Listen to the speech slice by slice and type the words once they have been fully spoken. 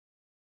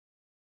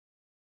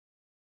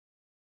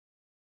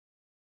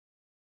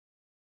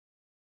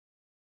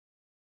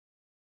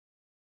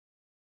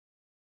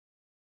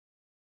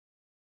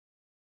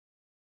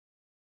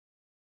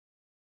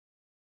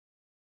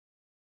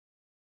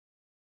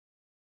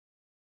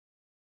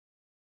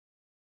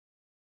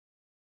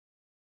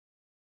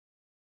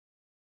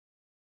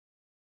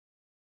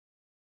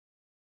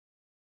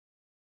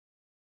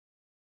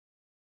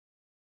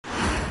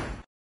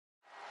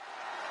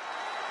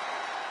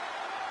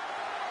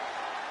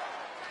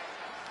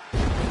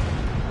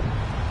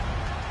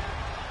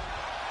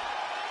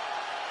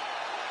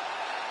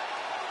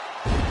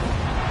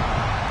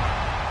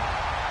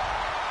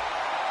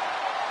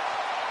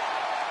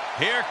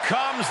Here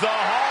comes the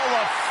Hall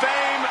of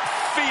Fame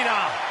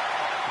Phenom.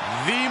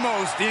 The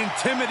most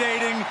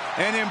intimidating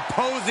and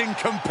imposing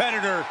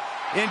competitor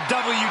in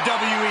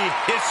WWE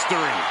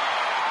history.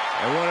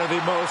 And one of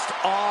the most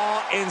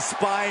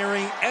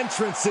awe-inspiring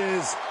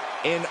entrances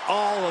in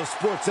all of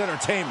sports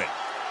entertainment.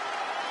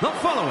 The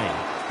following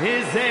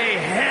is a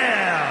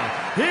Hell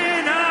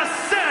in a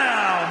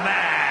Cell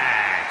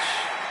match.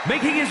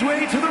 Making his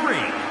way to the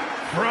ring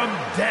from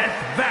Death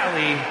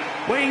Valley,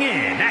 weighing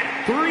in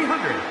at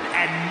 309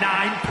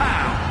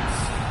 pounds,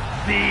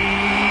 The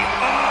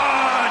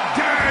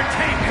Undertaker.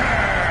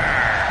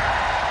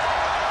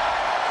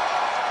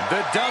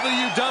 The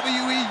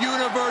WWE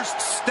Universe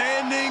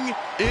standing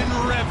in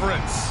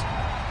reverence.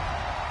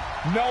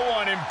 No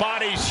one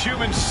embodies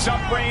human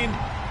suffering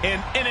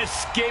and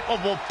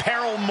inescapable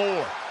peril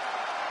more.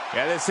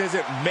 Yeah, this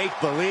isn't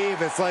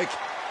make-believe. It's like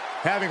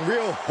having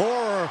real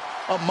horror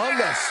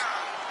among us.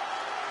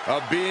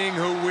 A being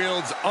who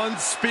wields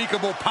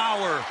unspeakable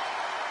power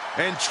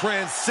and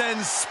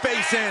transcends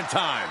space and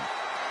time.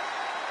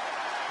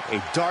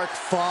 A dark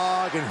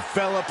fog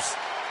envelops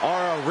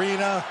our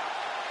arena,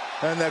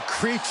 and the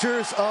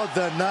creatures of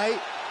the night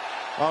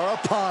are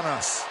upon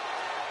us.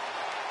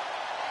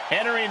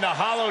 Entering the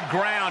hallowed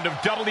ground of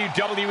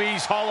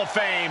WWE's Hall of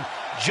Fame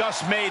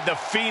just made the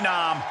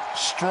Phenom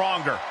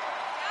stronger.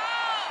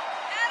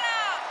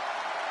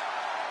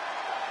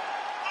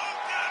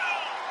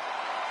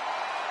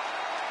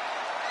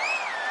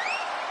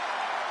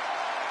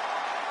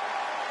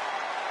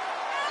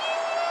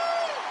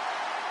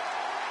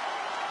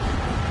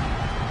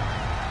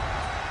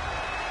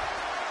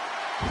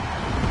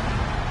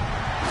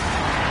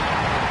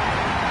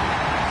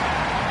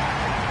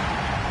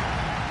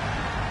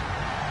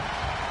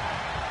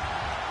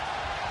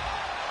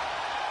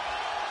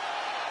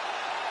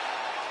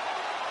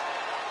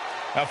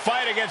 A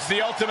fight against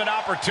the Ultimate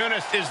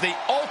Opportunist is the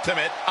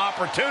ultimate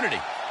opportunity.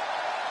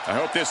 I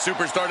hope this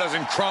superstar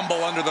doesn't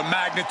crumble under the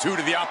magnitude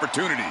of the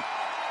opportunity.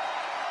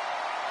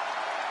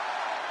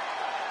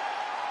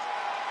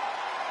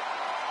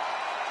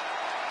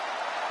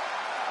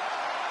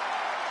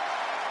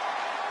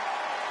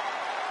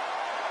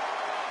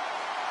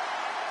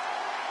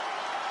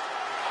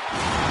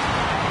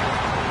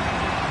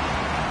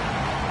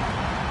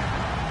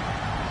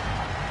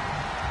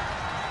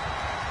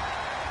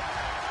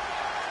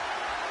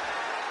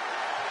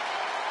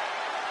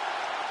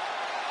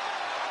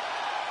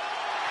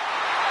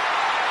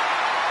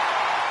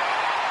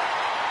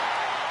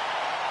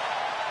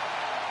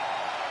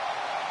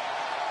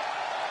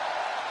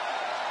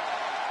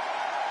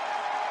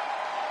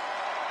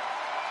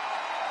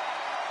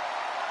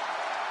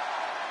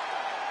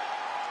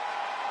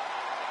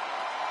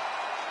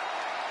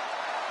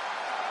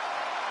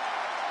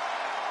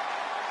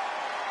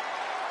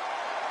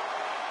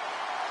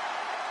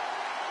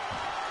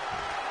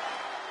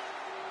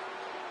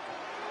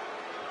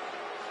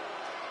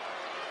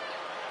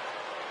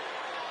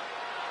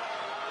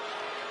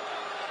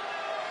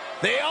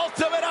 The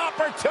Ultimate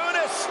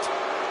Opportunist.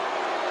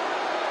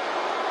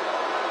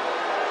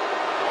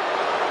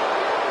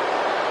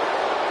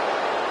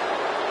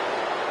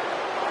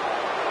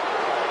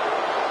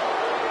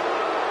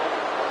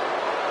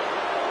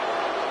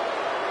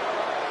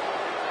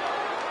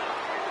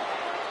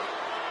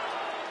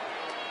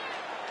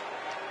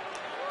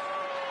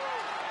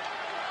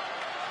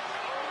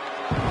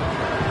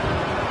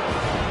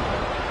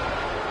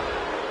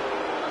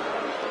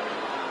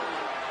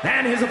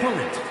 And his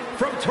opponent,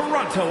 from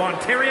Toronto,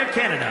 Ontario,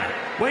 Canada,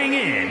 weighing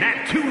in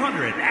at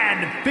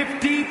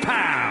 250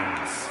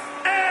 pounds,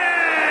 Edge!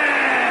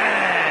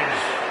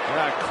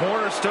 That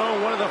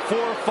cornerstone, one of the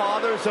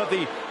forefathers of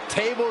the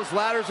tables,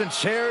 ladders, and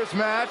chairs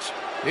match.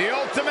 The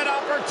Ultimate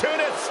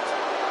Opportunist.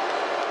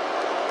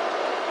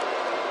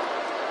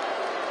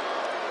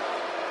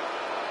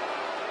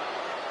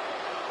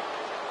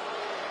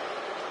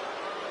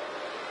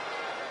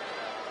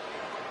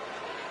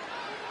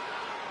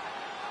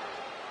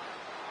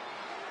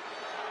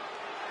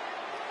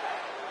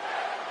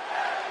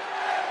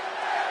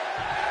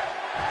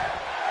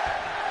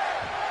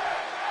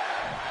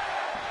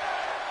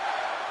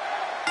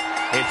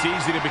 It's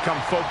easy to become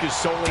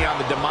focused solely on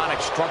the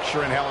demonic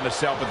structure in Hell in a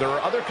Cell, but there are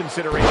other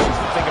considerations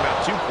to think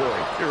about too,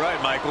 Corey. You're right,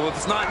 Michael. If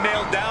it's not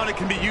nailed down, it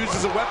can be used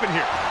as a weapon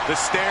here. The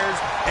stairs,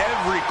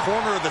 every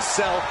corner of the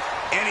cell,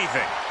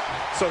 anything.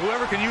 So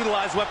whoever can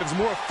utilize weapons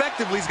more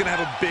effectively is going to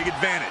have a big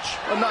advantage.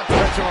 Well, not to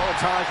mention all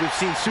the times we've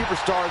seen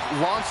superstars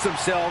launch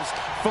themselves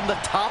from the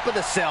top of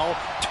the cell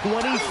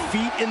 20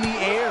 feet in the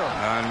air.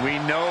 And we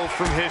know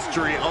from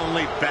history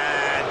only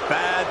bad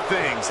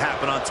things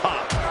happen on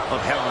top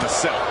of Hell in a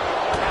Cell.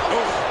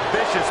 Oh,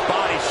 vicious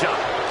body shot.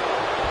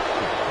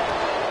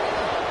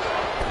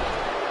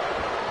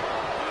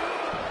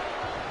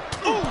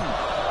 Ooh.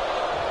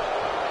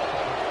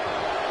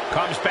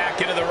 Comes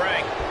back into the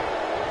ring.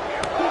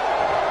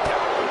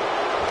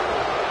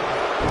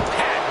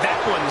 Had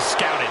that one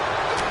scouted.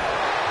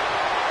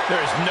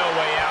 There's no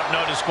way out,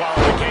 no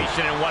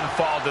disqualification, and one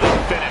fall to the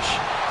finish.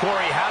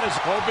 Corey, how does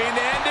hoping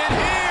to end it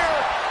here?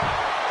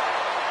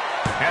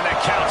 And the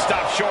count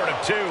stopped short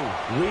of 2.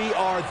 We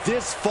are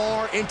this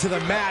far into the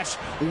match.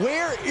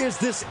 Where is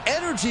this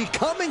energy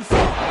coming from?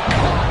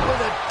 Caught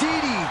with a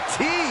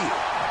DDT.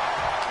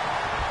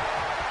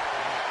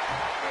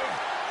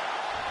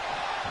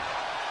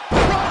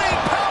 Running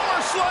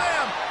power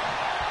slam.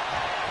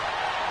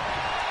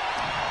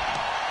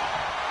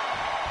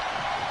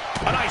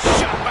 A nice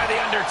shot by the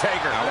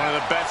Undertaker. Now one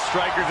of the best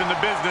strikers in the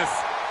business.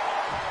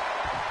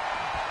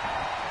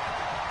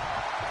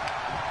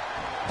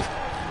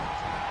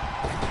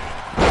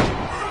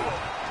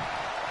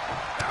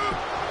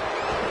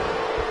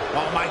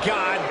 Oh, my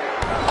God.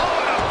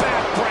 Oh, and a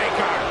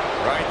backbreaker.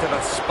 Right to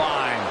the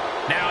spine.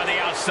 Now on the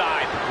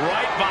outside,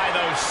 right by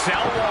those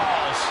cell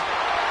walls.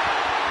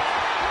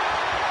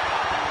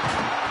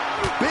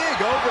 Big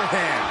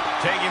overhand.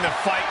 Taking the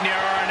fight near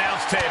our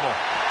announce table.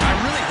 I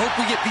really hope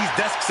we get these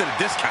desks at a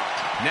discount.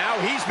 Now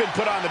he's been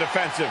put on the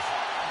defensive.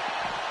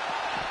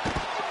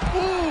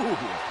 Ooh.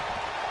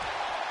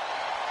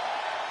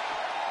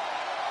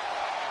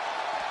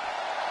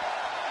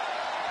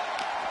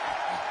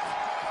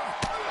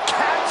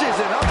 Catches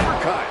an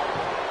uppercut.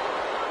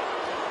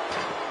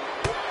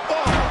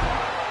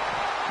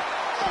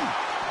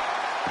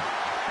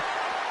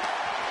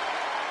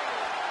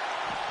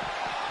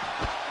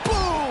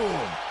 Boom.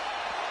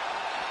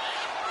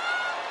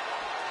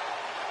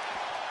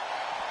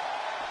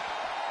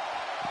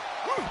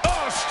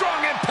 Oh,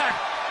 strong impact.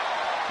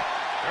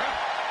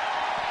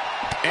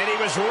 And he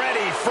was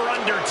ready for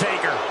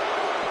Undertaker.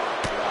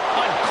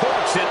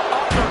 Uncorks an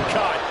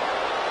uppercut.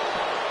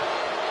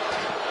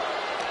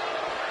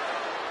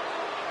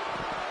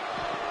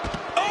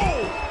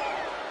 Oh!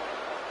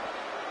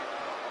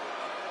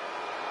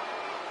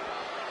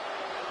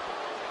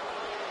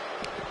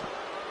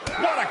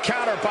 What a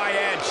counter by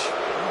Edge.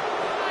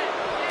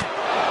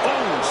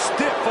 Oh,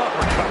 stiff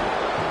uppercut.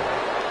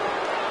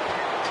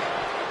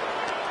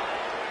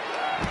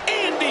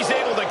 And he's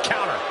able to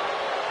counter.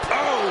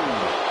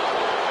 Oh.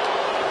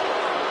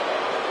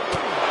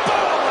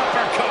 Boom,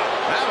 uppercut.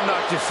 That'll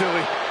knock you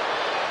silly.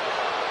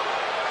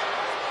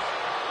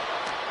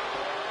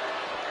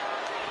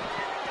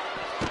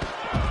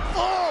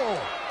 Oh.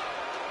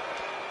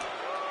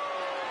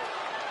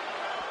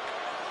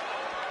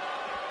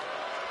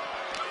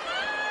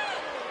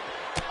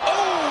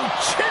 Oh,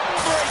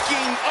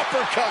 chin-breaking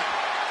uppercut.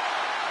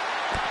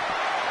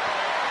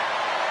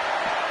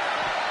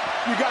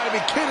 You gotta be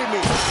kidding me.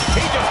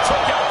 He just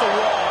took out the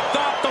wall.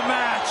 Stop the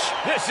match.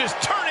 This is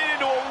turning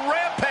into a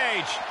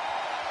rampage.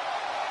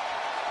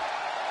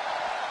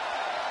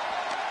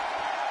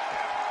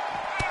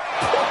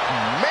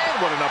 Man,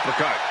 what an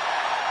uppercut.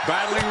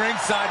 Battling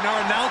ringside, and our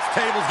announce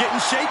table's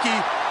getting shaky.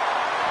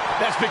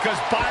 That's because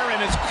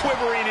Byron is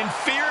quivering in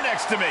fear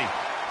next to me.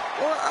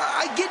 Well,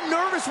 I get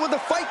nervous when the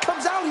fight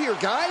comes out here,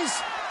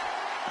 guys.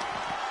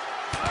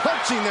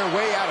 Punching their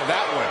way out of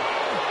that one.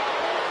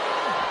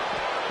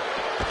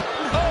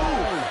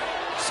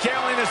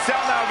 Scaling the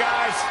cell now,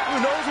 guys. Who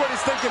knows what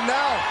he's thinking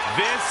now?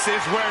 This is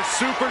where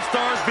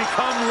superstars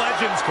become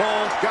legends,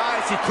 Cole.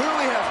 Guys, he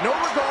clearly has no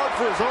regard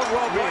for his own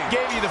well-being. What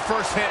gave you the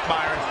first hit,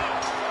 Byron?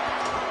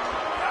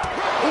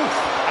 Oof.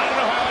 I don't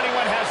know how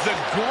anyone has the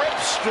grip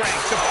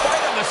strength to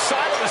fight on the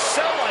side of the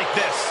cell like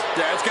this.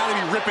 Yeah, it's got to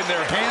be ripping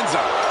their hands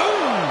out.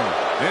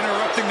 Ooh!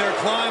 Interrupting their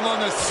climb on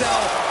the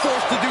cell,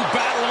 forced to do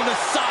battle on the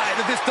side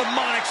of this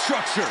demonic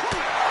structure.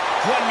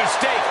 One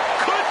mistake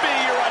could be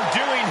your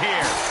undoing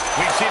here.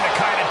 We've seen the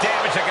kind of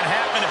damage that can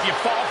happen if you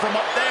fall from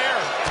up there.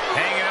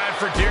 Hanging on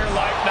for dear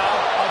life now.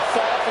 A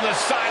fall from the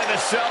side of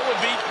the cell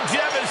would be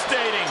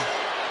devastating.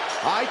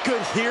 I could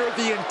hear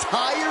the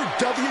entire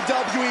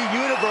WWE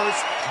Universe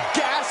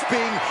gasping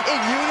in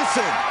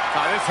unison.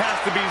 This has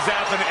to be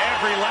zapping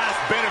every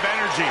last bit of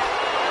energy.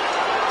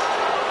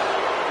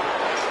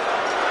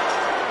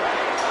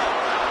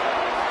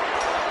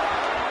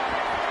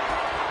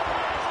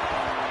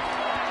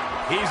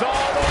 He's all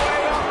the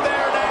way up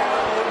there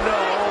now. Oh,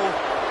 no.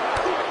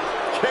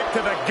 Kick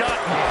to the gut.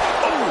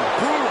 Oh,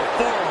 brutal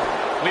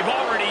forearm. We've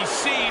already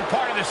seen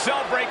part of the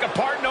cell break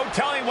apart. No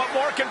telling what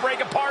more can break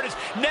apart is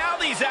now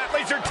these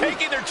athletes are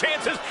taking their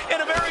chances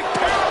in a very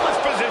perilous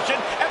position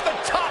at the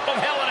top of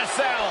Hell in a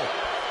Cell.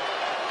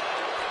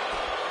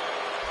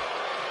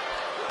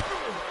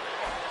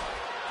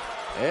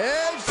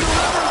 Edge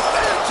delivers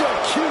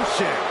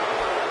execution.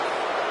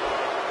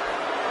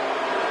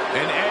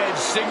 An Edge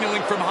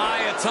signaling from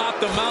high atop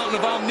the mountain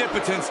of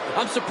omnipotence.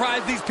 I'm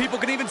surprised these people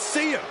can even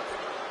see him.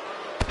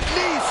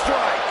 Knee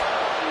strike.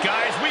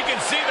 Guys, we can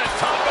see the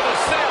top of the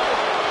cell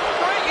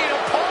breaking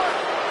apart.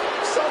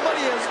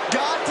 Somebody has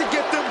got to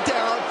get them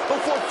down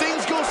before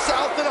things go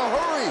south in a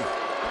hurry.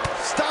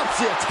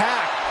 Stops the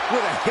attack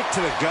with a hit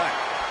to the gut.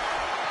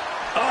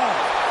 Oh,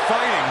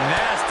 fighting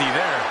nasty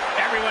there.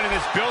 Everyone in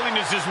this building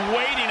is just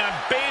waiting on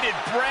bated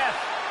breath.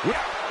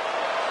 Yeah.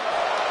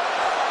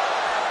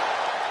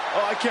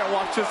 Oh, I can't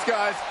watch this,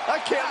 guys.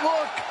 I can't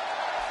look.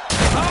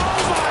 Oh,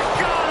 my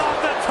God,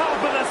 off the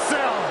top of the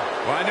cell.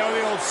 Well, I know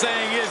the old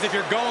saying is, if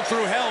you're going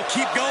through hell,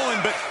 keep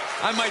going, but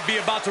I might be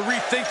about to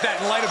rethink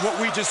that in light of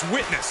what we just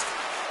witnessed.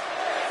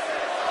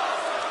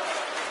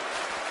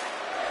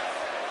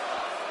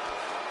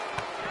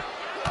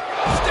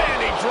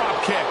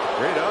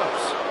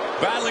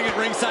 Battling at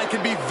ringside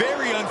can be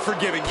very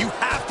unforgiving. You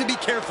have to be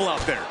careful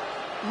out there.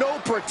 No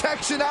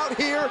protection out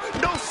here.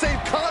 No safe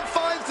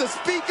confines to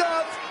speak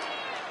of.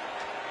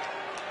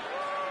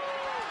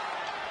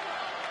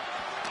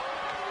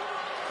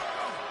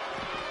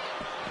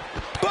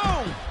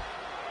 Boom!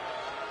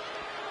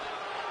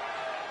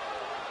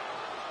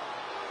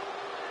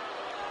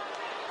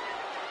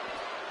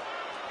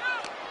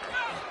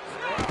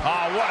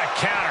 Oh, what a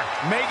counter.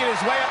 Making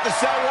his way up the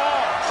cell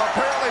wall.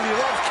 Apparently he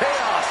loves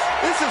chaos.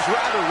 This is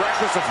rather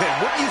reckless of him,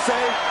 wouldn't you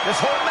say? This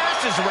whole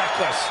match is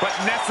reckless. But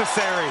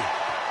necessary.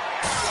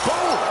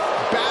 Boom!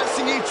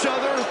 Bashing each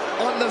other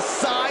on the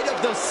side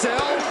of the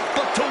cell,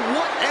 but to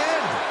what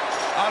end?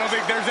 I don't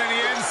think there's any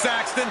end,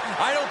 Saxton.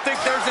 I don't think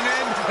there's an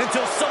end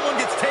until someone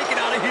gets taken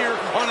out of here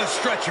on a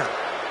stretcher.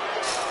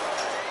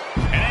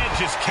 And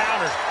Edge is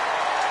countered.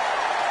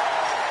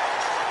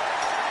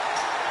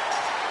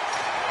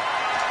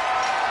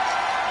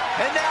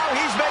 And now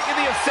he's making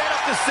the ascent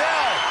up the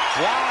cell.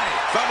 Why?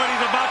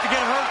 Somebody's about to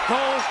get hurt,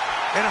 Cole,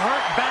 and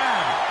hurt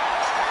bad.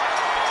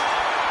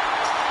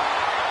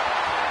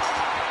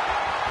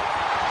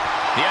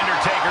 The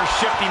Undertaker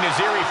shifting his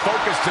eerie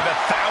focus to the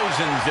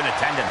thousands in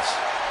attendance.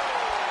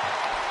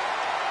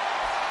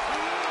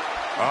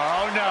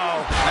 Oh,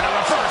 no. And a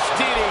reverse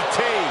DDT.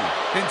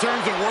 In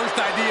terms of worst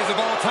ideas of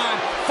all time,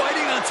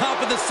 fighting on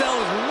top of the cell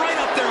is right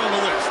up there on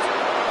the list.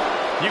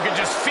 You can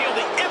just feel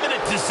the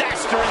imminent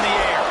disaster in the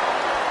air.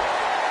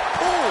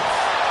 Ooh.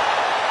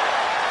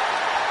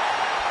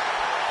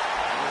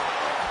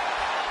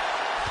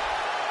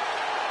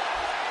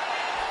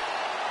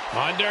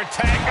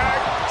 Undertaker,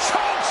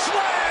 choke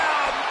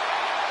slam!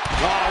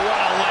 Oh, what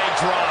a leg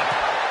drop.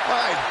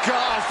 My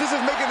gosh, this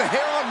is making the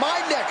hair on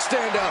my neck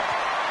stand up.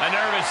 A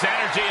nervous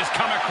energy has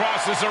come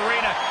across this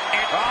arena.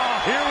 And Oh,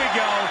 here we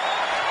go.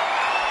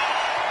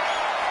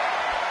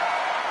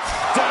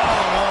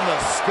 Down on the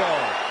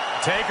skull.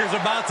 Taker's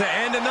about to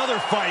end another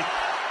fight.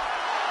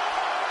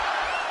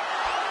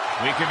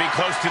 we could be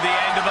close to the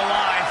end of the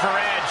line for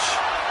Edge.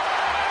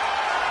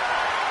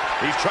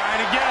 He's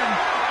trying again.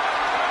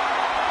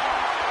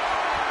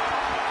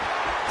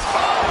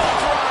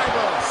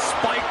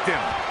 Spiked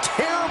him.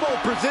 Terrible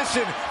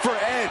position for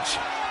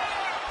Edge.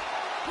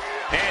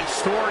 Edge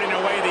thwarting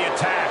away the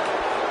attack.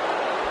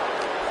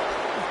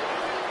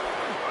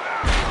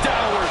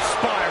 Downward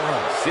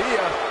spiral. See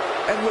ya.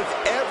 And with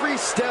every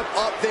step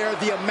up there,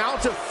 the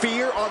amount of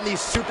fear on these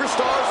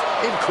superstars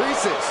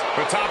increases.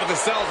 The top of the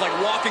cell is like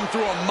walking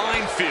through a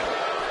minefield.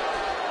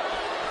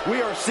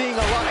 We are seeing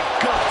a lot of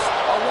guts,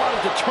 a lot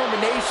of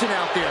determination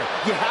out there.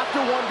 You have to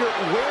wonder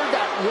where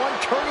that one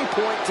turning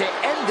point to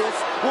end this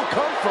will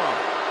come from.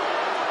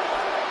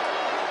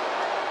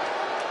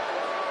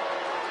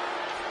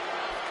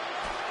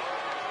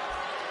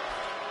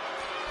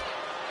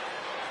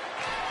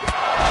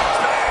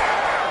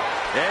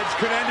 Edge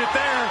could end it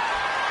there.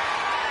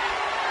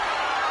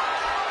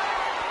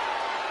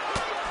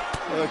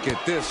 Look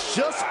at this,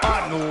 just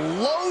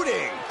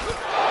unloading.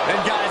 And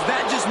guys,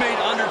 that just made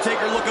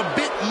Undertaker look a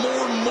bit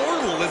more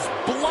mortal as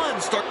blood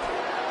starts.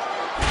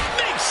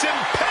 Makes him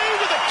pay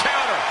with a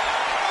counter.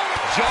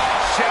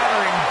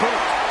 Jaw-shattering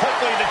boot.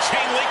 Hopefully the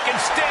chain link can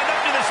stand up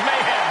to this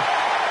mayhem.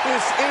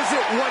 This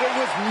isn't what it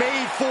was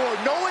made for.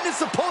 No one is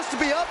supposed to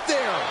be up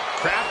there.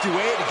 Crafty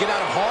way to get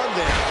out of harm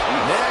there.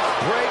 Neck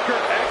breaker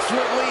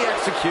excellently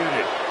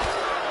executed.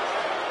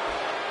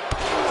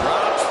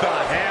 Drops the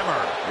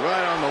hammer.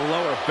 Right on the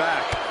lower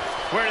back.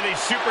 Where do these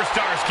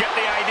superstars get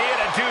the idea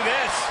to do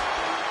this?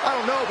 I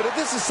don't know, but if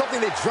this is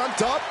something they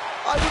dreamt up,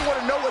 I wouldn't want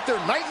to know what their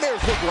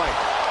nightmares look like.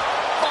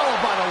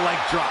 Followed by the leg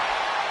drop.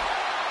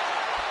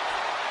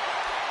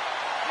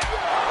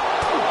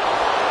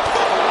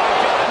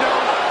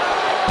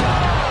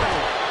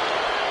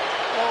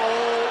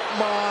 Oh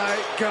my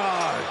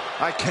God.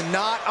 I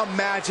cannot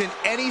imagine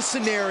any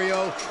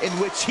scenario in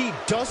which he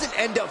doesn't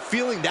end up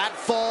feeling that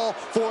fall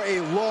for a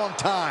long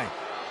time.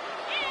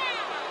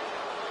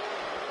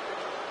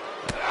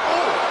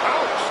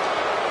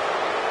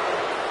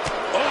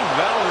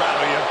 That'll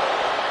rattle you.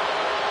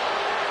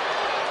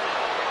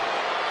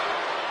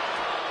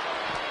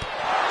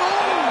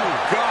 Oh,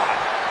 God.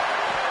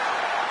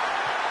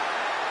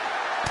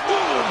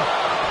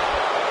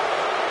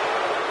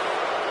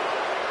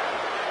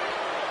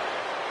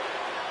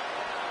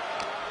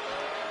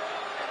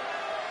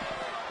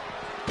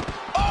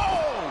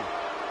 Oh!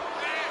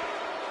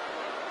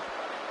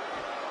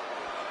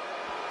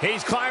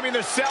 He's climbing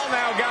the cell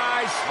now,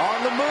 guys.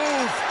 On the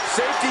move.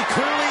 Safety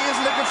clearly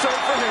isn't a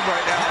concern for him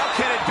right now. How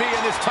can it be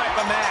in this type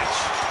of match?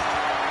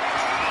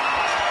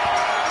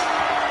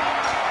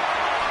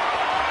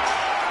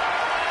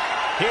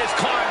 He has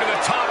climbed to the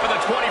top of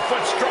the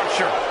 20-foot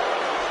structure.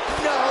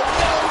 No,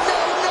 no, no,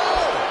 no!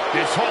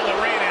 This whole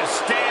arena is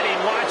standing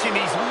watching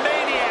these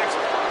maniacs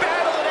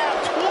battle it out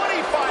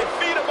 25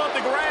 feet above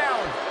the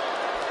ground.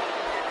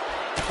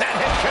 That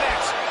hit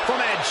connects from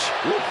Edge.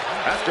 Ooh,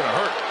 that's gonna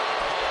hurt.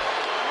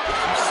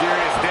 Some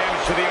serious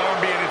damage to the arm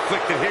being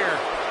inflicted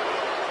here.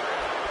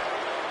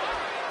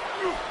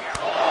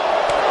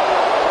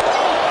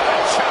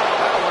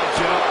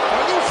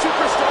 Are these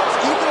superstars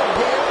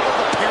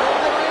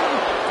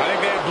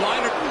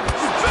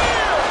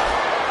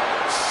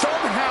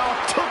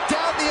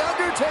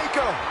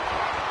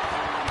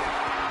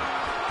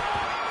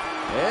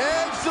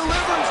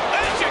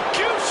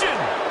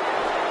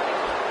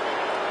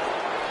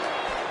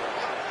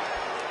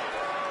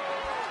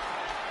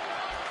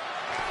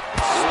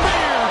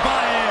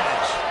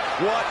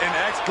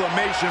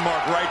exclamation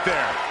mark right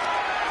there.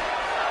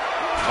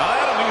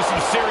 That'll do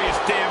some serious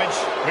damage.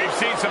 We've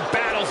seen some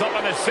battles up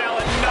on the cell,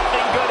 and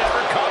nothing good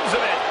ever comes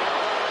of it.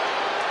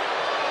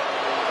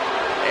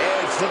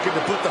 Edge looking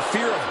to put the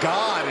fear of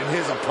God in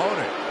his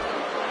opponent.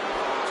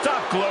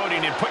 Stop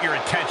gloating and put your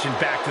attention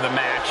back to the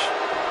match.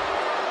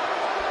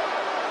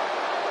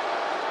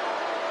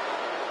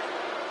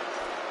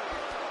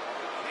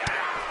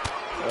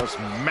 Just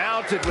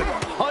mounted with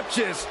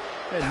punches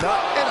and a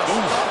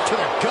stop to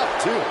the gut,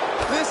 too.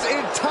 This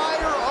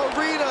entire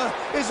arena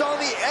is on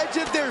the edge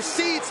of their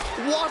seats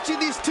watching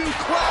these two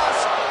clash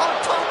on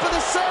top of the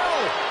cell.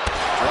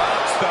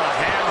 Drops the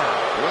hammer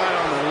Right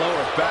on the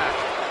lower back.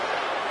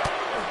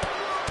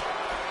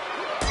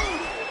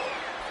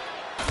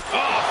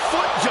 Oh,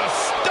 foot just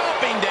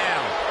stomping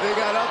down. They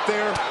got up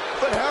there,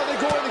 but how are they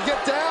going to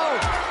get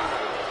down?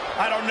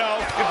 I don't know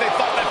if they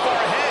thought that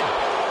far ahead.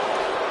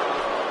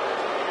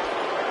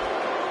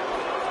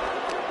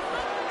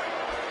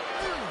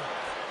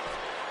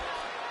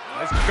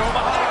 Let's go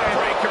behind.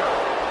 Breaker.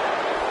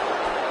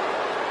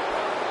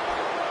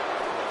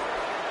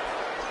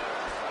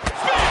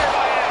 Spear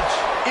by Edge.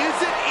 Is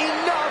it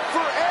enough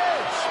for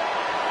Edge?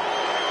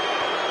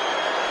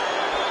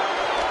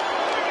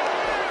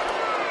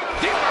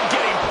 They are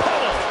getting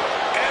pummeled.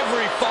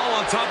 Every fall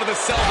on top of the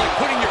cell is like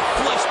putting your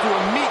flesh through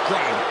a meat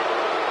grinder.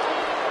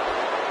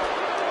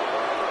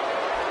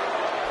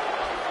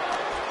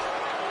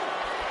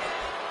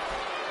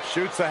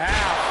 Shoots a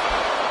half.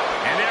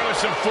 And there was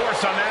some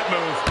force on that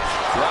move.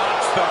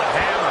 Drops the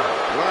hammer.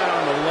 Right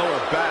on the lower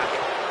back.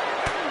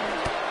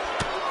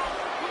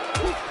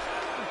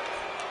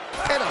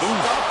 And a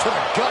stop to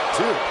the gut,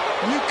 too.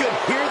 You could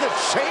hear the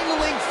chain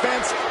link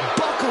fence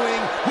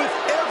buckling with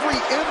every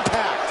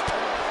impact.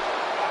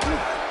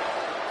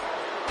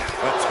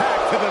 Attack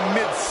to the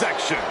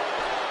midsection.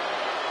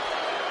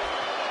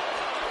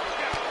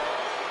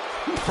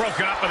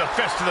 Broken up with a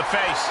fist to the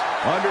face.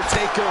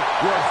 Undertaker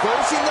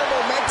reversing the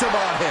momentum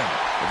on him.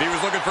 If he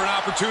was looking for an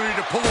opportunity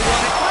to pull a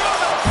running...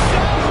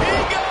 He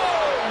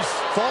goes!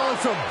 Falling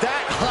from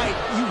that height,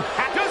 you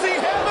have... Does he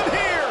have him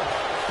here?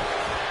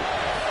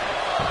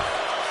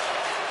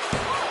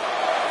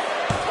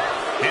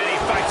 And he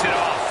fights it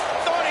off.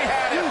 Thought he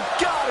had him. You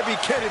gotta be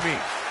kidding me.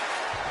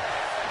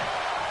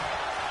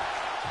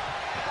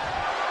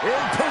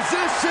 In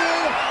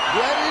position,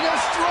 ready to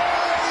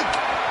strike.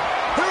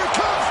 Here it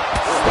comes.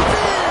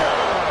 Spear.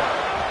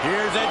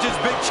 Here's Edge's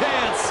big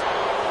chance.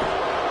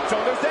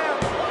 Shoulders down.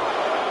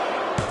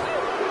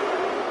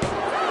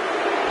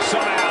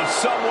 Somehow,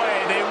 some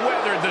way, they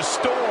weathered the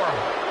storm.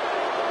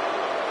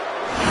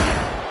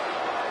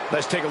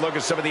 Let's take a look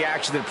at some of the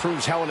action that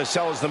proves Hell in a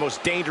Cell is the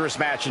most dangerous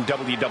match in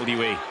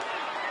WWE.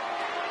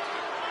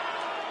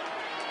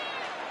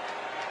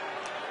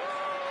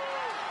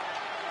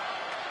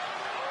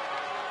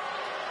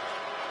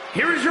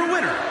 Here is your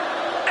winner,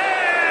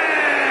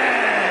 Edge!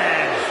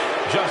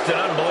 Just an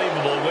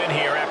unbelievable win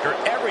here after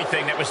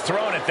everything that was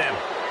thrown at them.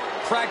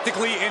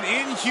 Practically an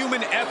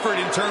inhuman effort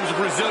in terms of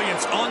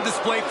resilience on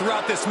display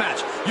throughout this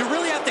match. You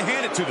really have to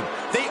hand it to them.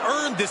 They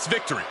earned this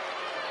victory.